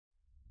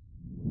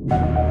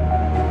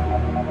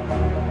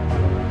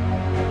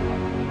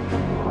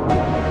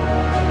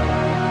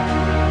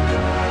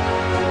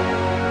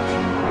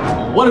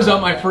What is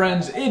up, my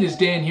friends? It is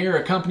Dan here,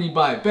 accompanied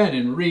by Ben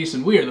and Reese,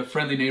 and we are the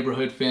Friendly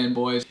Neighborhood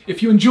Fanboys.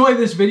 If you enjoy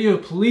this video,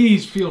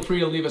 please feel free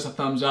to leave us a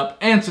thumbs up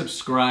and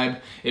subscribe.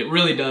 It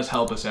really does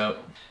help us out.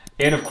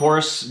 And of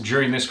course,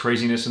 during this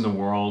craziness in the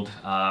world,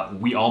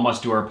 we all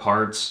must do our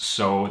parts,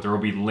 so there will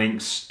be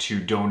links to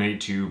donate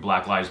to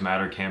Black Lives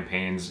Matter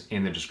campaigns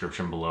in the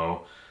description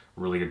below.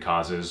 Really good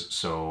causes,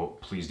 so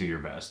please do your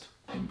best.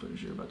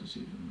 Footage you're about to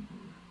see.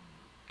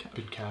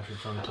 Good capture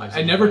from the PlayStation.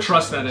 I never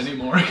trust that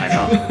anymore. I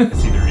know.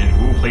 It's either in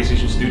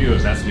PlayStation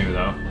Studios, that's new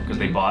though, because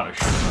they bought a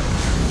shit.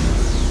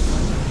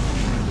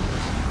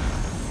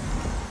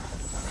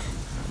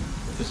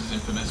 This is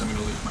infamous, I'm gonna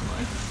lose my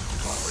mind.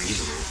 Oh,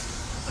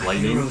 easily.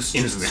 Lightning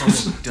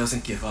incident.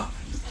 Doesn't give up.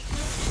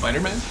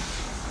 Spiderman?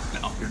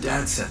 No. Your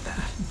dad said that.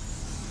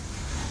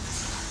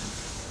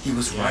 He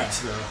was right.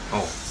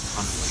 Oh,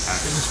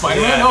 Is it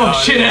Spiderman? Yeah,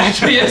 oh shit, it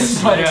actually is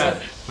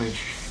Spiderman. Yeah.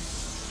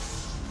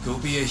 Go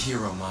be a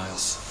hero,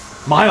 Miles.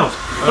 Miles!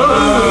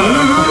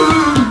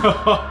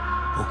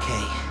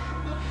 Okay,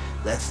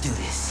 let's do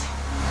this.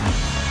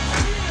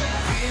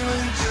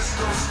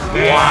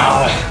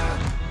 Wow!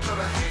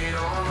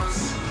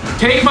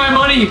 Take my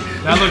money!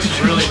 That looks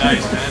really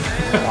nice, man.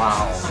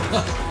 Wow.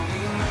 I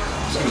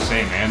was gonna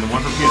say, man, the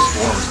one for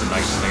PS4 was the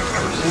nicest thing I've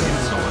ever seen.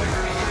 So,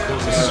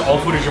 like, this is all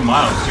footage of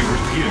Miles, too.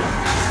 Where's Peter?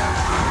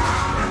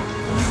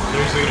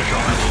 Seriously gonna show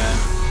him at the end.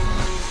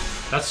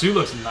 That suit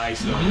looks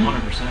nice, though.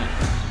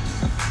 100%.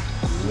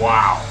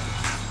 Wow.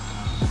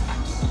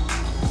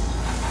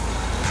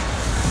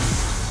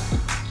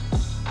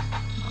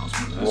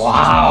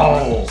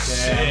 Wow.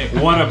 Sick.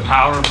 What a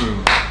power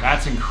move.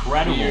 That's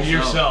incredible.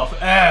 Yourself.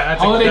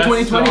 That's Holiday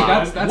 2020,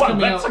 that's what? coming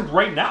That's out. like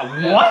right now.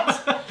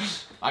 What?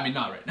 I mean,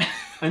 not right now.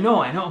 I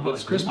know, but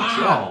It's Christmas,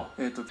 wow.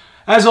 yeah.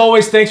 As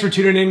always, thanks for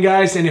tuning in,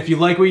 guys. And if you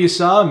like what you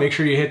saw, make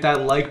sure you hit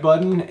that like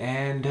button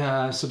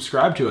and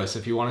subscribe to us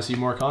if you want to see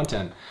more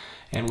content.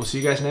 And we'll see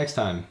you guys next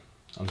time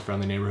on the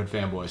Friendly Neighborhood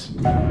Fanboys.